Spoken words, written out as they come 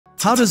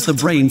How does the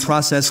brain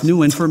process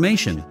new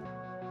information?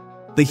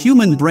 The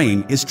human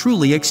brain is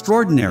truly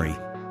extraordinary.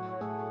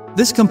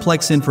 This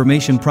complex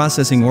information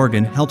processing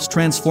organ helps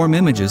transform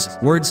images,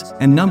 words,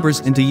 and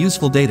numbers into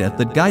useful data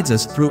that guides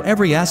us through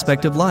every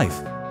aspect of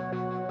life.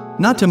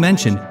 Not to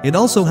mention, it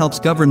also helps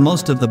govern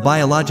most of the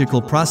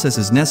biological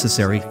processes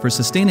necessary for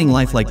sustaining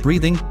life like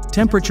breathing,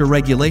 temperature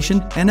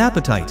regulation, and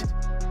appetite.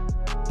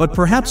 But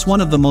perhaps one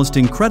of the most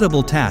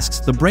incredible tasks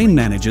the brain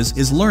manages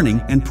is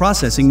learning and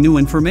processing new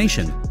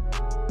information.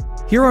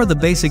 Here are the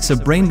basics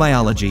of brain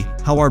biology,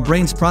 how our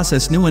brains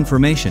process new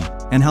information,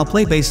 and how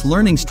play-based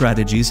learning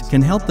strategies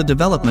can help the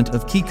development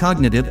of key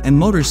cognitive and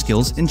motor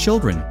skills in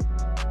children.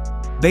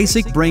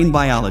 Basic brain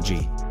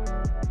biology.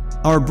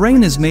 Our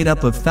brain is made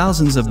up of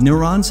thousands of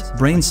neurons,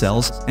 brain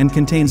cells, and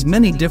contains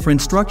many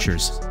different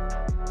structures.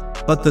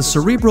 But the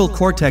cerebral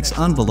cortex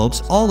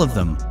envelopes all of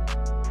them.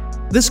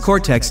 This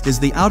cortex is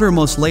the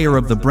outermost layer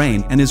of the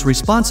brain and is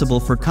responsible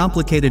for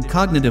complicated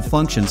cognitive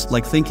functions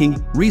like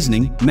thinking,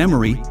 reasoning,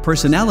 memory,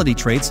 personality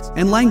traits,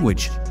 and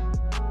language.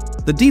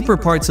 The deeper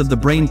parts of the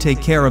brain take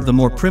care of the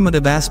more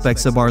primitive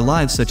aspects of our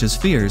lives such as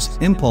fears,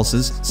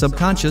 impulses,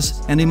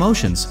 subconscious, and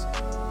emotions.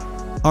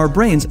 Our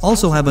brains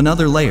also have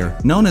another layer,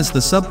 known as the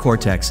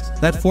subcortex,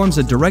 that forms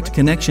a direct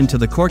connection to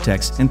the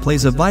cortex and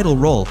plays a vital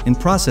role in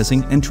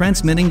processing and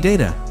transmitting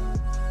data.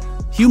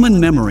 Human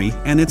memory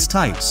and its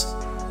types.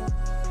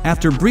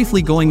 After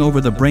briefly going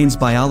over the brain's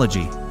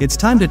biology, it's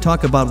time to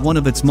talk about one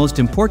of its most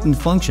important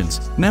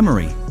functions,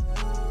 memory.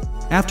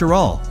 After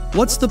all,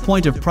 what's the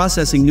point of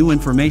processing new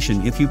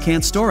information if you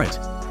can't store it?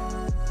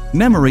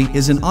 Memory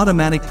is an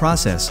automatic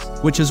process,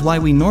 which is why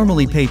we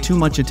normally pay too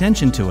much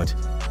attention to it.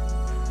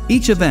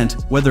 Each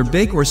event, whether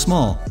big or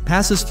small,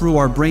 passes through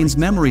our brain's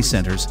memory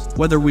centers,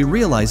 whether we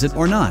realize it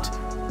or not.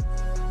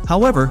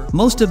 However,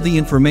 most of the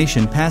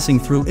information passing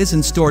through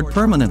isn't stored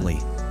permanently.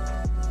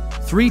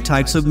 3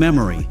 types of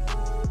memory.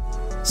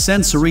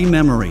 Sensory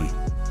memory.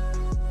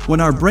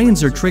 When our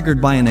brains are triggered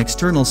by an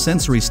external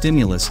sensory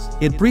stimulus,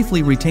 it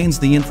briefly retains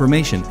the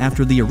information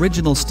after the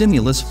original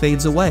stimulus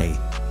fades away.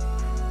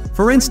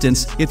 For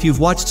instance, if you've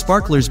watched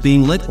sparklers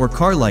being lit or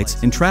car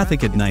lights in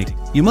traffic at night,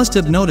 you must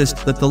have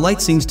noticed that the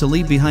light seems to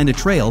leave behind a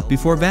trail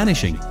before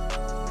vanishing.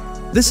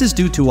 This is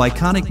due to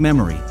iconic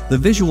memory, the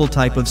visual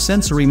type of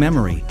sensory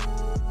memory.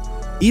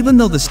 Even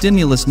though the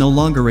stimulus no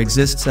longer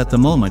exists at the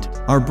moment,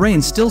 our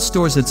brain still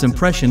stores its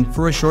impression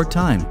for a short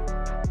time.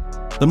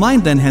 The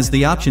mind then has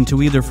the option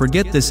to either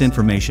forget this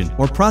information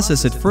or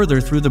process it further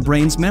through the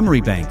brain's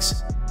memory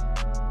banks.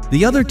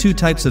 The other 2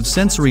 types of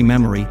sensory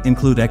memory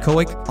include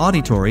echoic,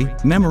 auditory,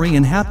 memory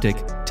and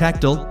haptic,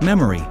 tactile,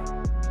 memory.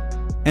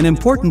 An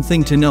important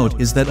thing to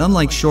note is that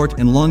unlike short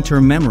and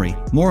long-term memory,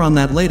 more on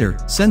that later,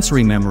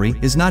 sensory memory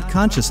is not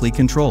consciously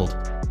controlled.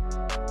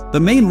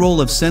 The main role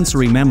of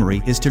sensory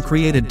memory is to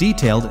create a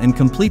detailed and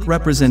complete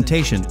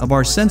representation of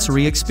our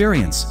sensory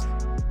experience.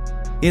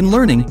 In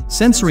learning,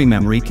 sensory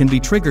memory can be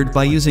triggered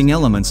by using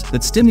elements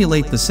that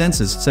stimulate the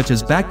senses such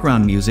as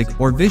background music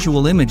or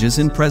visual images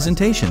in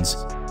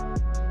presentations.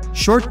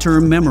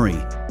 Short-term memory.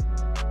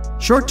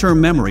 Short-term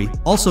memory,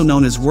 also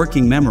known as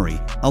working memory,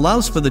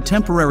 allows for the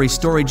temporary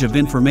storage of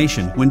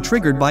information when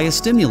triggered by a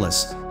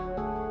stimulus.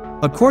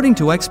 According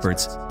to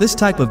experts, this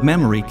type of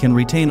memory can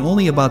retain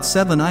only about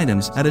 7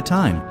 items at a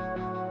time.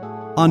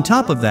 On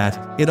top of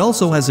that, it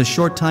also has a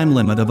short time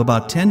limit of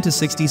about 10 to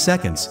 60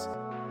 seconds.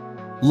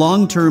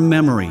 Long-term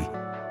memory.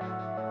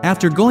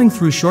 After going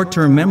through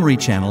short-term memory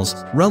channels,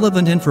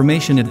 relevant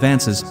information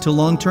advances to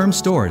long-term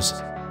stores.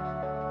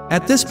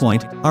 At this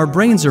point, our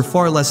brains are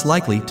far less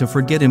likely to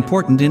forget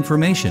important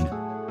information.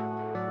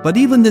 But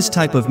even this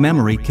type of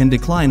memory can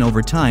decline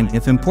over time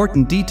if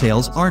important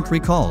details aren't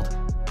recalled.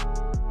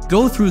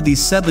 Go through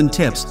these 7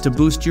 tips to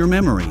boost your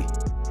memory.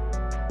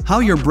 How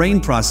your brain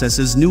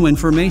processes new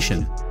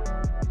information.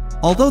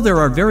 Although there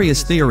are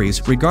various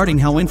theories regarding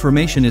how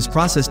information is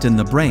processed in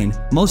the brain,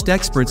 most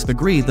experts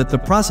agree that the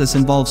process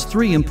involves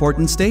 3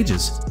 important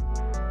stages.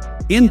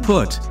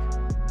 Input.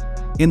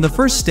 In the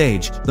first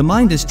stage, the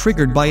mind is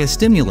triggered by a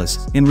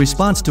stimulus, in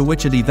response to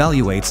which it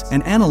evaluates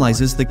and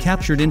analyzes the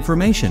captured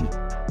information.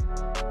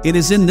 It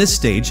is in this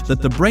stage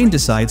that the brain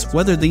decides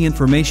whether the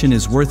information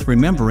is worth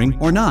remembering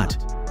or not.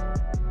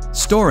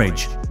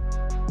 Storage.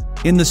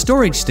 In the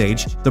storage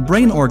stage, the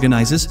brain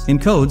organizes,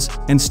 encodes,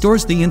 and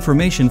stores the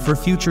information for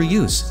future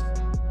use.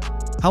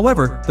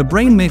 However, the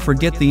brain may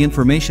forget the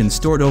information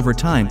stored over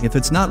time if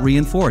it's not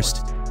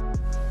reinforced.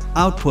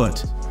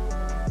 Output.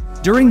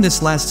 During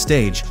this last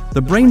stage,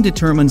 the brain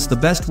determines the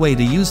best way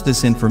to use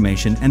this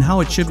information and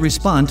how it should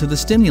respond to the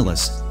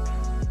stimulus.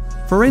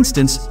 For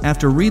instance,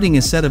 after reading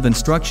a set of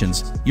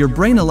instructions, your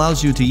brain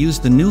allows you to use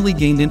the newly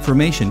gained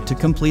information to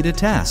complete a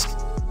task.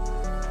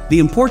 The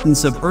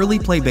importance of early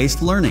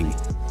play-based learning.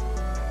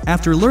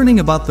 After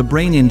learning about the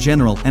brain in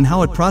general and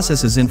how it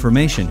processes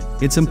information,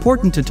 it's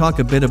important to talk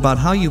a bit about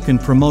how you can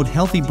promote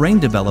healthy brain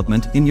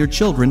development in your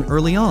children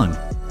early on.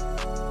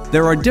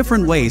 There are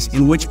different ways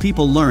in which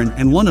people learn,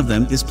 and one of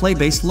them is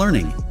play-based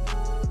learning.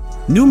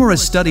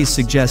 Numerous studies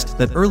suggest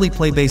that early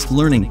play-based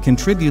learning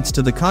contributes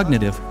to the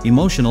cognitive,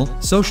 emotional,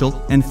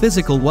 social, and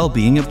physical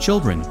well-being of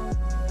children.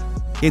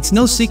 It's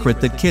no secret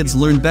that kids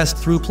learn best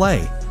through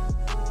play.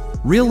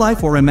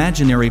 Real-life or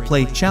imaginary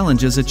play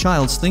challenges a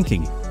child's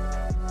thinking.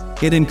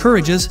 It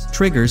encourages,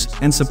 triggers,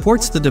 and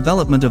supports the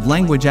development of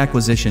language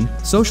acquisition,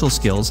 social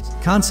skills,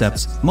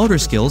 concepts, motor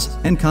skills,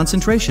 and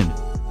concentration.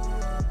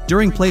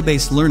 During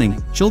play-based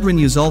learning, children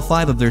use all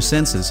 5 of their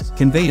senses,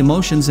 convey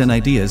emotions and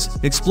ideas,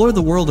 explore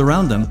the world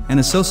around them, and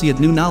associate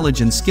new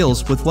knowledge and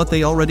skills with what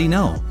they already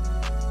know.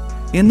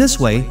 In this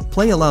way,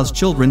 play allows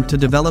children to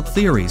develop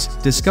theories,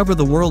 discover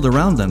the world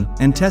around them,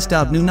 and test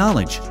out new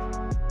knowledge.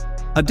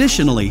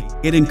 Additionally,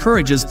 it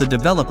encourages the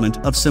development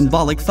of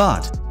symbolic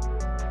thought.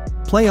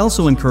 Play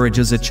also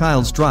encourages a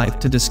child's drive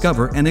to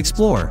discover and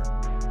explore.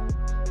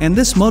 And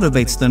this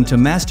motivates them to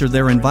master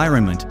their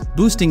environment,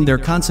 boosting their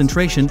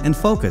concentration and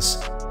focus.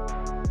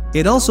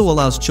 It also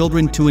allows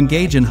children to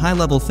engage in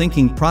high-level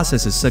thinking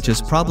processes such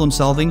as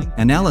problem-solving,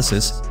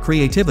 analysis,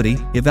 creativity,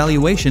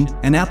 evaluation,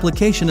 and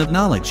application of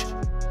knowledge.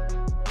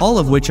 All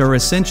of which are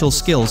essential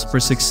skills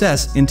for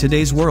success in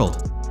today's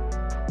world.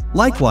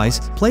 Likewise,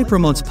 play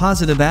promotes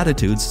positive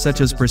attitudes such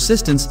as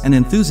persistence and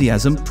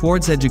enthusiasm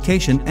towards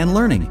education and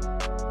learning.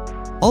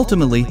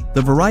 Ultimately,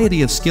 the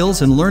variety of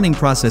skills and learning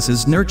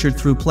processes nurtured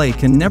through play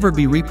can never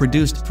be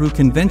reproduced through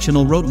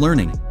conventional rote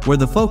learning, where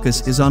the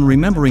focus is on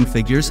remembering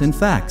figures and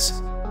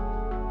facts.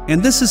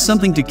 And this is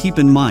something to keep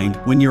in mind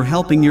when you're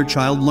helping your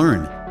child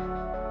learn.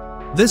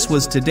 This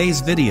was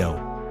today's video.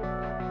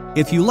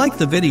 If you like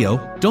the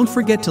video, don't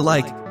forget to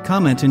like,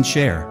 comment and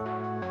share.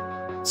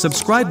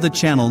 Subscribe the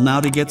channel now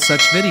to get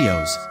such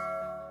videos.